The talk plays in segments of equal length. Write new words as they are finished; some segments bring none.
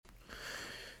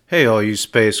Hey, all you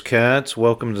space cats.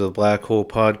 Welcome to the Black Hole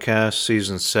Podcast,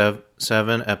 Season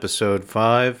 7, Episode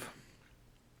 5.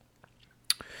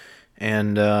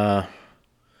 And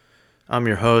I'm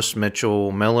your host,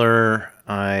 Mitchell Miller.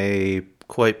 I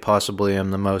quite possibly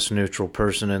am the most neutral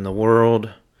person in the world,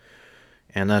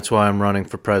 and that's why I'm running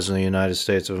for President of the United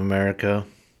States of America.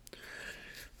 I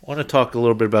want to talk a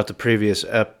little bit about the previous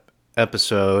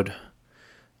episode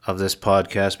of this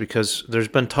podcast, because there's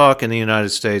been talk in the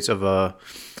United States of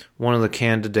one of the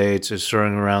candidates is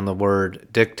throwing around the word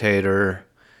dictator,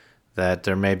 that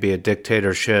there may be a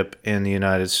dictatorship in the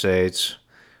United States,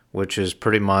 which is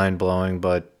pretty mind-blowing,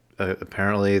 but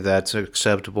apparently that's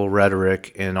acceptable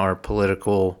rhetoric in our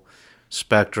political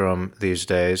spectrum these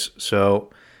days. So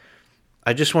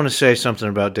I just want to say something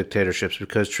about dictatorships,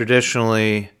 because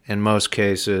traditionally, in most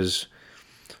cases,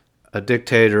 a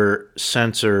dictator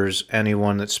censors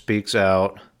anyone that speaks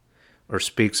out or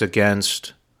speaks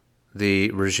against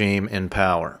the regime in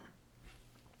power,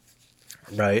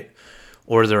 right?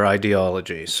 Or their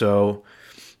ideology. So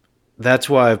that's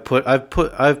why I've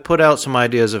put out some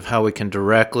ideas of how we can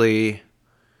directly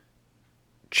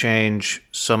change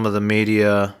some of the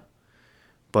media,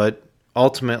 but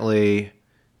ultimately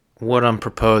what I'm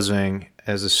proposing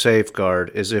as a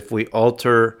safeguard is if we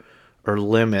alter or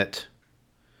limit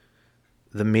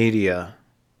the media,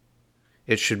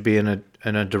 it should be in a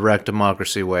direct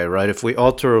democracy way, right? If we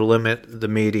alter or limit the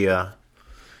media,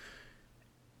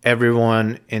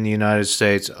 everyone in the United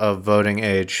States of voting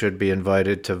age should be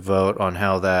invited to vote on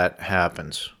how that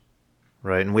happens,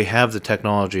 right? And we have the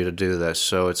technology to do this,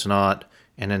 so it's not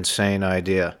an insane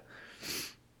idea.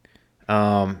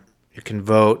 You can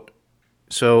vote.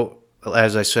 So,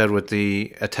 as I said with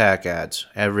the attack ads,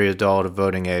 every adult of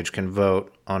voting age can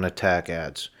vote on attack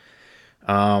ads.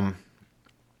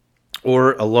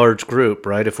 Or a large group,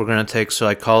 right? If we're going to take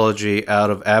psychology out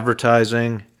of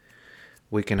advertising,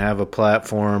 we can have a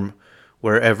platform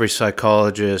where every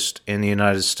psychologist in the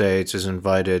United States is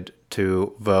invited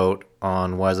to vote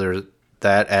on whether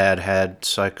that ad had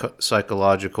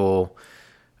psychological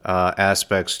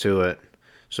aspects to it.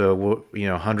 So,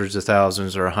 hundreds of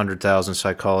thousands or 100,000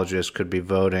 psychologists could be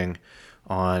voting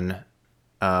on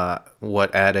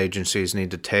what ad agencies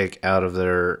need to take out of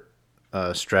their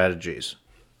strategies.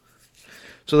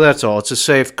 So that's all. It's a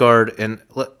safeguard, and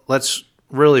let's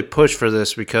really push for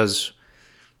this, because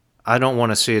I don't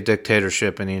want to see a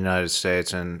dictatorship in the United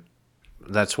States, and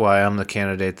that's why I'm the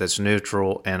candidate that's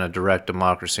neutral and a direct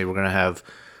democracy. We're going to have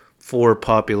 4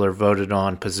 popular voted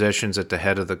on positions at the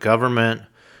head of the government,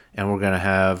 and we're going to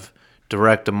have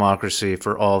direct democracy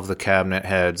for all of the cabinet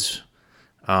heads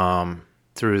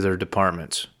through their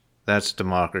departments. That's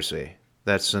democracy.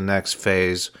 That's the next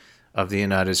phase of the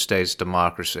United States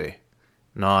democracy,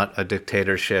 not a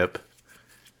dictatorship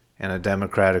and a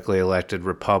democratically elected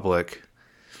republic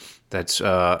that's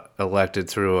elected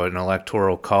through an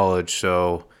electoral college,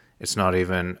 so it's not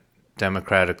even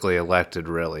democratically elected,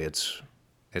 really. It's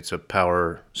a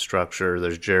power structure.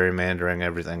 There's gerrymandering,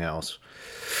 everything else.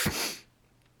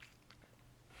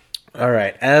 All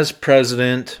right, as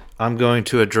president, I'm going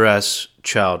to address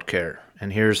childcare,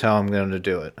 and here's how I'm going to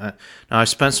do it. Now, I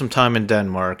spent some time in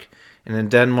Denmark, and in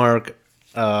Denmark,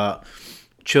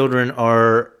 children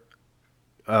are,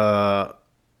 the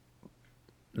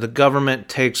government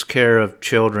takes care of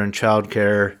child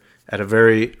care at a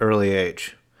very early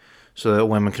age so that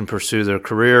women can pursue their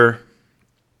career.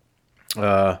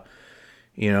 The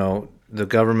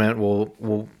government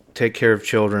will take care of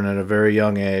children at a very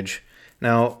young age.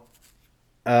 Now,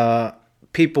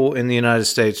 people in the United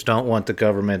States don't want the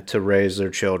government to raise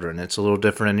their children. It's a little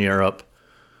different in Europe.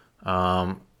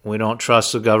 We don't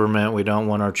trust the government. We don't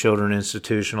want our children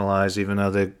institutionalized, even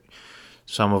though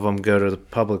some of them go to the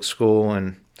public school.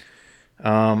 And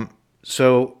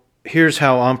so here's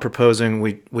how I'm proposing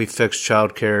we fix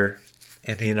childcare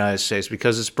in the United States,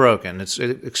 because it's broken. It's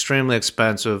extremely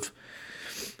expensive.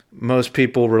 Most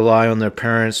people rely on their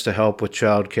parents to help with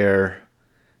childcare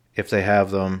if they have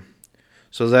them.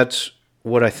 So that's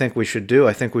what I think we should do.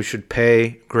 I think we should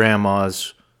pay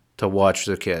grandmas to watch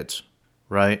the kids,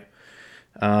 right?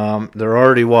 They're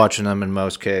already watching them in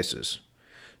most cases.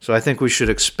 So I think we should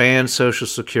expand Social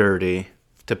Security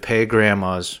to pay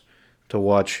grandmas to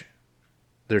watch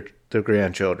their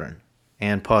grandchildren,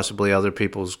 and possibly other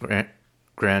people's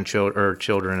grandchildren or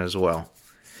children as well.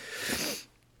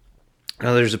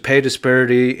 Now, there's a pay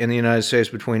disparity in the United States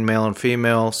between male and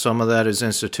female. Some of that is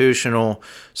institutional.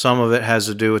 Some of it has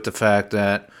to do with the fact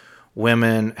that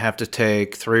women have to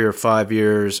take 3 or 5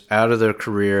 years out of their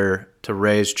career to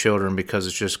raise children because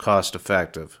it's just cost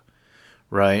effective,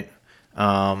 right?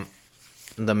 The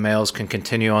males can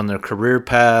continue on their career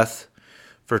path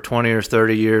for 20 or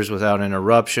 30 years without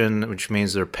interruption, which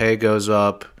means their pay goes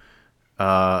up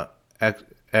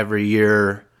every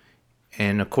year.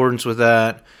 In accordance with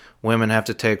that, women have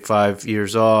to take 5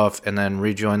 years off and then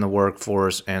rejoin the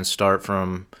workforce and start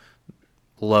from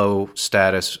low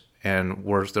status and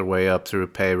work their way up through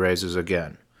pay raises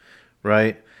again,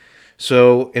 right?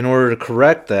 So in order to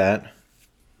correct that,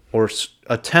 or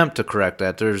attempt to correct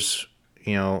that, there's,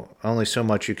 only so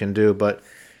much you can do, but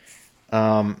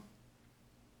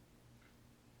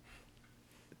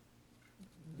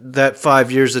that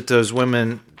 5 years that those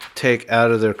women take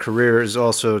out of their career is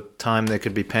also time they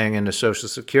could be paying into Social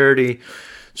Security.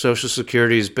 Social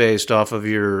Security is based off of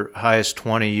your highest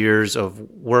 20 years of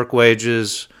work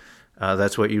wages.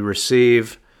 That's what you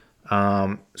receive.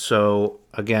 So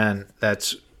again,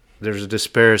 there's a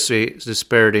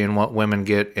disparity in what women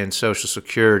get in Social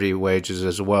Security wages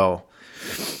as well.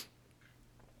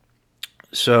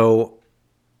 So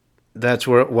that's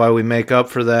why we make up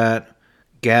for that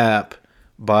gap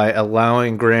by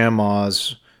allowing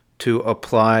grandmas to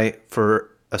apply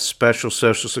for a special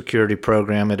Social Security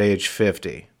program at age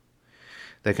 50.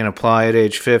 They can apply at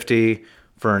age 50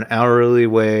 for an hourly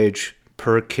wage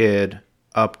per kid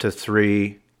up to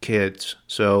 3 kids.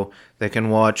 So they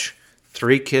can watch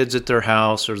 3 kids at their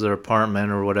house or their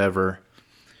apartment or whatever,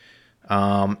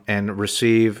 and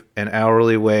receive an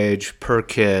hourly wage per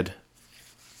kid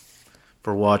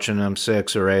for watching them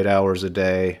 6 or 8 hours a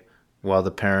day while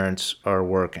the parents are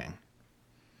working.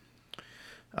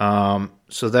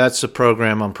 So that's the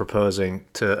program I'm proposing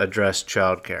to address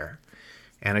childcare.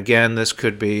 And again, this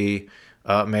could be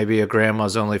maybe a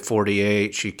grandma's only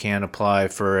 48. She can't apply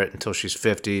for it until she's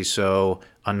 50. So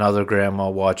another grandma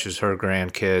watches her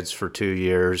grandkids for 2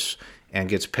 years and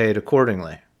gets paid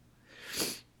accordingly.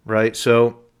 Right?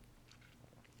 So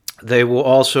they will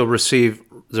also receive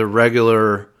the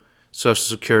regular Social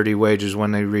Security wages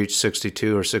when they reach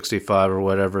 62 or 65 or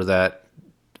whatever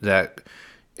that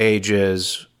age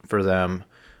is for them.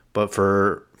 But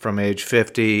from age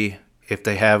 50, if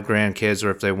they have grandkids or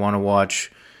if they want to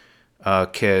watch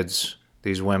kids,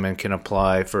 these women can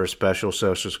apply for a special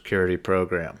Social Security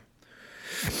program.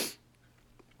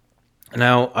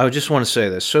 Now, I just want to say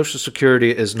this. Social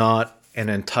Security is not an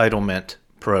entitlement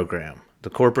program. The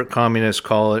corporate communists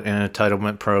call it an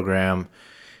entitlement program.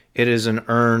 It is an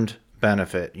earned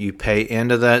benefit. You pay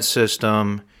into that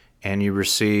system and you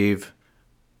receive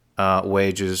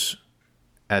wages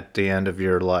at the end of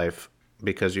your life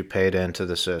because you paid into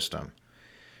the system.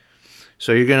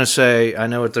 So you're going to say, I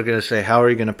know what they're going to say, how are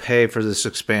you going to pay for this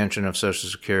expansion of Social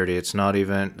Security? It's not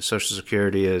even, Social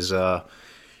Security is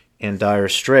in dire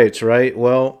straits, right?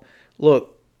 Well,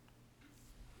 look,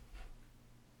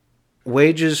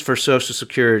 wages for Social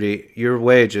Security, your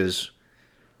wages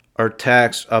are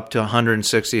taxed up to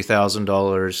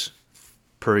 $160,000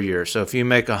 per year. So if you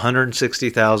make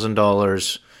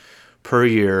 $160,000 per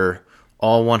year,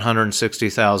 all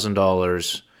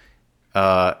 $160,000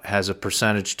 has a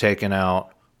percentage taken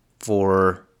out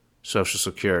for Social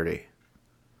Security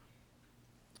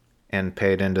and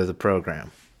paid into the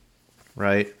program,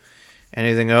 right?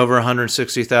 Anything over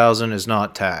 $160,000 is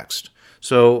not taxed.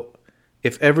 So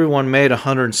if everyone made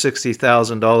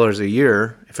 $160,000 a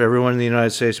year, if everyone in the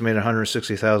United States made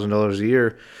 $160,000 a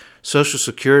year, Social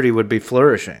Security would be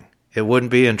flourishing. It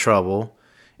wouldn't be in trouble,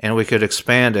 and we could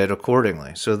expand it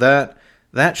accordingly. So that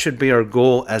should be our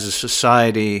goal as a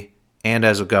society and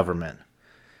as a government.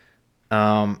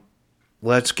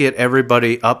 Let's get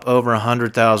everybody up over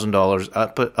 $100,000,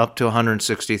 up to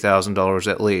 $160,000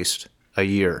 at least a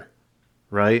year,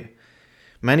 right?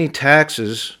 Many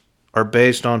taxes are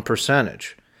based on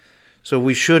percentage. So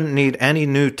we shouldn't need any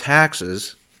new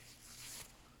taxes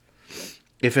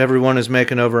if everyone is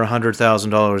making over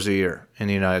 $100,000 a year in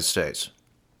the United States.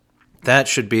 That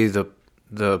should be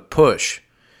the push.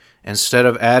 Instead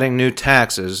of adding new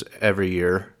taxes every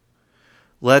year,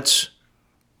 let's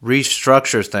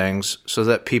restructure things so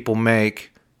that people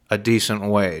make a decent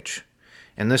wage.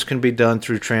 And this can be done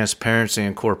through transparency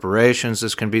in corporations.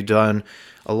 This can be done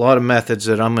a lot of methods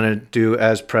that I'm going to do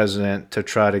as president to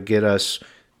try to get us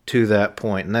to that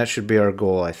point. And that should be our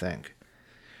goal, I think.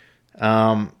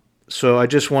 So I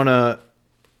just want to,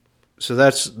 so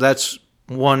that's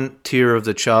one tier of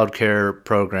the child care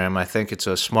program. I think it's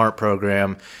a smart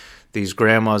program. These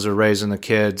grandmas are raising the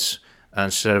kids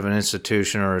instead of an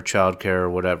institution or a child care or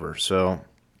whatever. So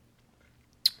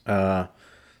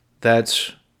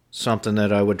that's something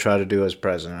that I would try to do as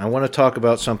president. I want to talk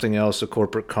about something else the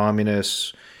corporate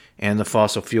communists and the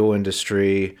fossil fuel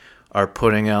industry are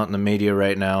putting out in the media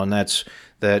right now, and that's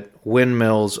that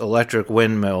windmills, electric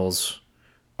windmills,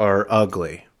 are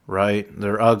ugly, right?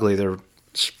 They're ugly. They're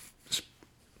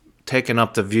taking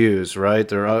up the views, right?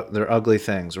 They're ugly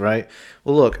things, right?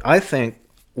 Well, look, I think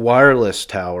wireless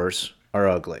towers are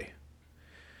ugly.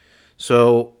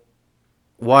 So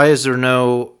why is there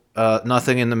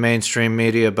nothing in the mainstream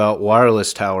media about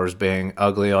wireless towers being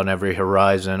ugly on every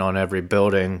horizon, on every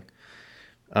building?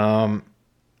 Why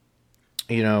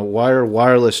are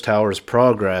wireless towers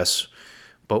progress,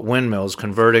 but windmills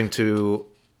converting to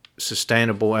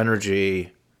sustainable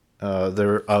energy,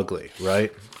 they're ugly,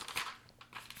 right?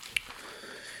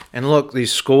 And look,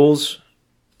 these schools,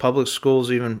 public schools,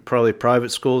 even probably private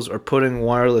schools, are putting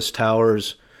wireless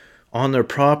towers on their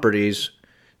properties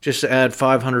just to add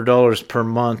 $500 per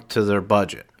month to their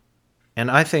budget.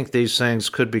 And I think these things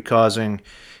could be causing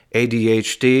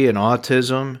ADHD and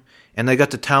autism, and they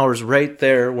got the towers right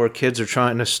there where kids are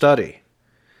trying to study.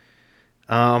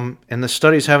 And the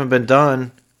studies haven't been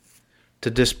done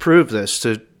to disprove this.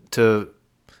 The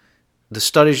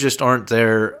studies just aren't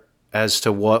there as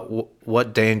to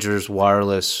what dangers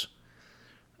wireless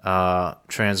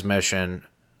transmission,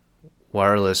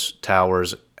 wireless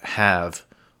towers have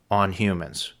on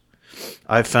humans.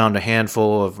 I've found a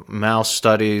handful of mouse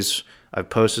studies. I've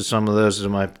posted some of those to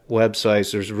my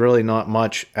websites. There's really not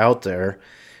much out there.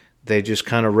 They just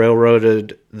kind of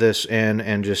railroaded this in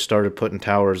and just started putting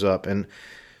towers up. And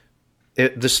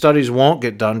the studies won't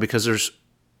get done because it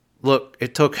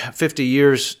took 50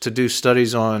 years to do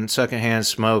studies on secondhand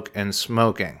smoke and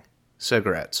smoking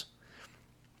cigarettes.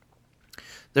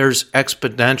 There's a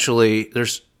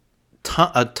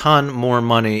ton more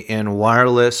money in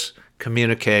wireless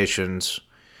communications,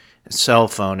 cell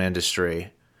phone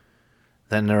industry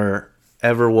than there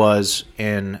ever was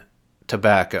in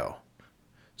tobacco.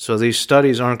 So these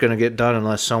studies aren't going to get done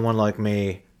unless someone like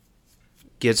me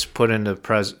gets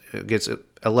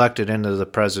elected into the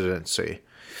presidency.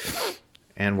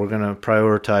 And we're going to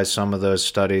prioritize some of those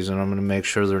studies, and I'm going to make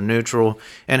sure they're neutral.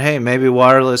 And hey, maybe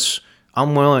wireless.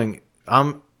 I'm willing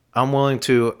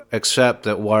to accept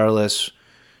that wireless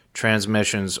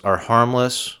transmissions are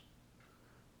harmless,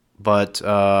 but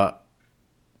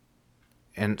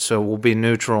and so we'll be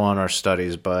neutral on our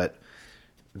studies. But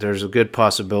there's a good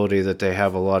possibility that they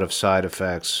have a lot of side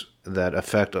effects that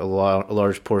affect a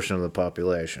large portion of the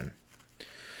population.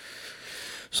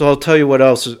 So I'll tell you what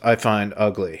else I find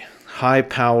ugly. High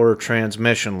power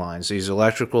transmission lines, these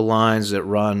electrical lines that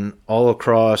run all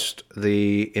across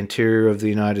the interior of the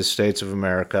United States of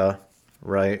America,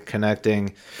 right?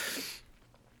 Connecting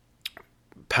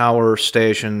power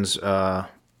stations,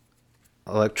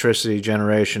 electricity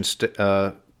generation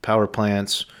power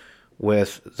plants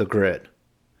with the grid.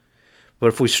 But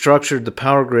if we structured the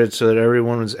power grid so that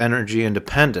everyone was energy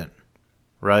independent,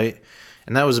 right?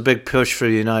 And that was a big push for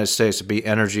the United States to be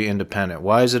energy independent.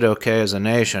 Why is it okay as a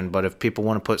nation, but if people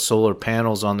want to put solar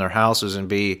panels on their houses and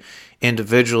be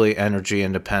individually energy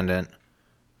independent,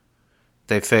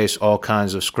 they face all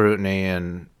kinds of scrutiny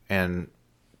and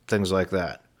things like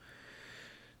that.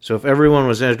 So if everyone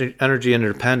was energy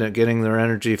independent, getting their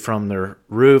energy from their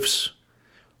roofs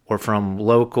or from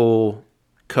local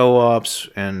co-ops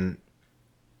and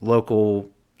local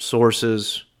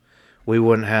sources, we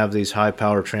wouldn't have these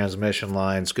high-power transmission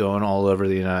lines going all over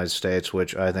the United States,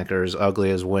 which I think are as ugly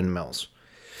as windmills.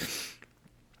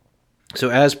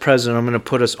 So as president, I'm going to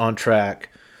put us on track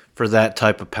for that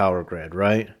type of power grid,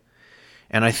 right?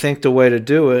 And I think the way to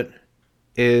do it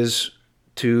is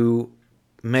to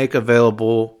make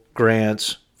available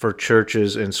grants for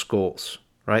churches and schools,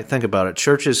 right? Think about it.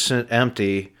 Churches sit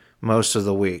empty most of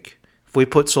the week. If we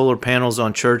put solar panels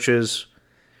on churches,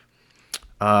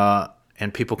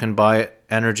 and people can buy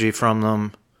energy from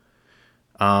them,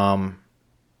 I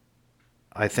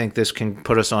think this can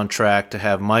put us on track to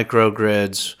have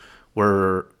microgrids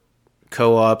where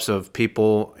co-ops of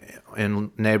people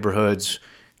in neighborhoods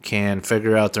can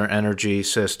figure out their energy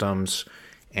systems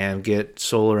and get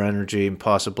solar energy and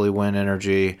possibly wind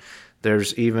energy.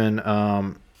 There's even,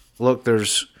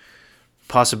 there's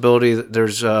possibility that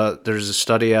there's a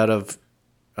study out of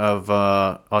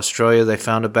Australia. They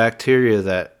found a bacteria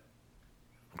that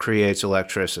creates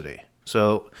electricity.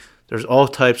 So there's all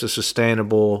types of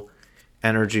sustainable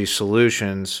energy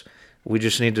solutions. We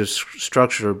just need to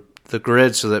structure the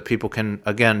grid so that people can,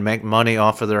 again, make money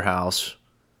off of their house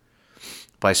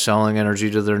by selling energy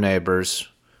to their neighbors,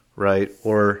 right?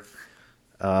 Or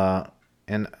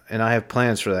and I have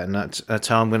plans for that, and that's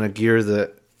how I'm going to gear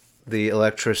the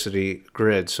electricity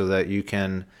grid so that you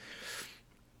can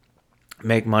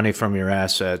make money from your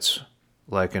assets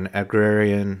like an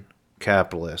agrarian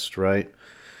capitalist, right?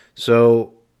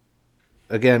 So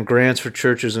again, grants for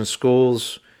churches and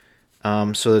schools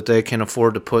so that they can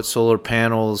afford to put solar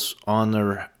panels on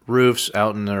their roofs,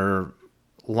 out in their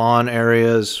lawn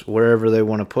areas, wherever they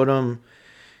want to put them,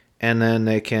 and then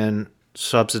they can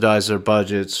subsidize their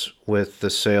budgets with the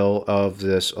sale of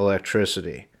this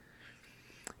electricity.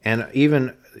 And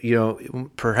even,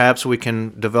 perhaps we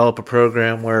can develop a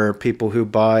program where people who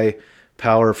buy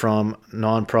power from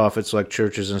nonprofits like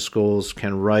churches and schools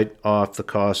can write off the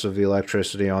cost of the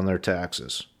electricity on their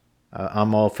taxes.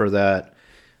 I'm all for that,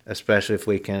 especially if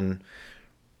we can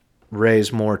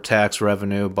raise more tax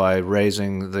revenue by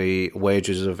raising the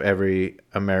wages of every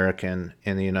American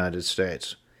in the United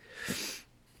States.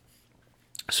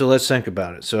 So let's think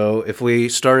about it. So if we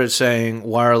started saying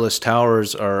wireless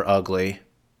towers are ugly,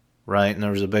 right, and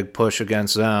there was a big push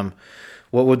against them,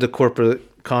 what would the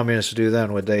corporate communists do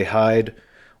then? Would they hide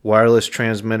wireless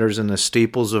transmitters in the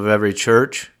steeples of every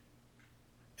church?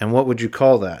 And what would you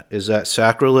call that? Is that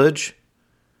sacrilege?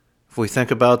 If we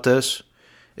think about this,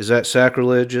 is that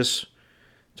sacrilegious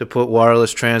to put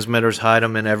wireless transmitters, hide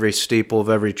them in every steeple of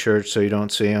every church so you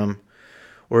don't see them?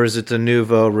 Or is it the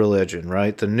nouveau religion,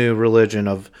 right? The new religion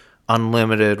of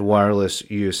unlimited wireless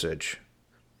usage.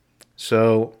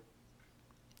 So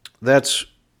that's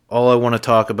all I want to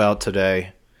talk about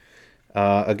today.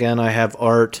 Again, I have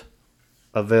art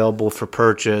available for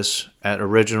purchase at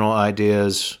Original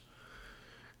Ideas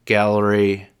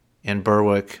Gallery in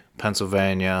Berwick,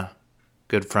 Pennsylvania.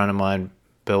 Good friend of mine,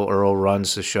 Bill Earl,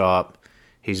 runs the shop.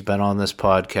 He's been on this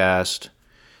podcast.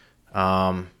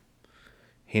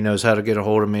 He knows how to get a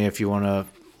hold of me if you want to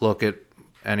look at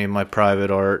any of my private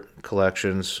art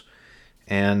collections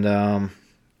and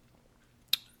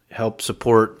help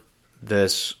support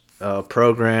this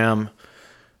program,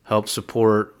 help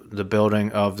support the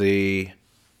building of the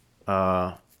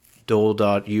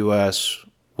Duel.us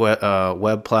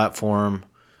web platform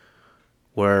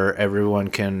where everyone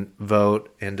can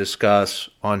vote and discuss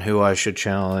on who I should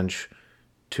challenge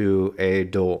to a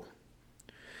duel.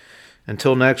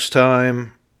 Until next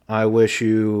time, I wish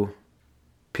you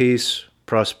peace,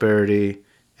 prosperity,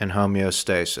 and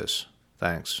homeostasis.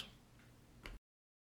 Thanks.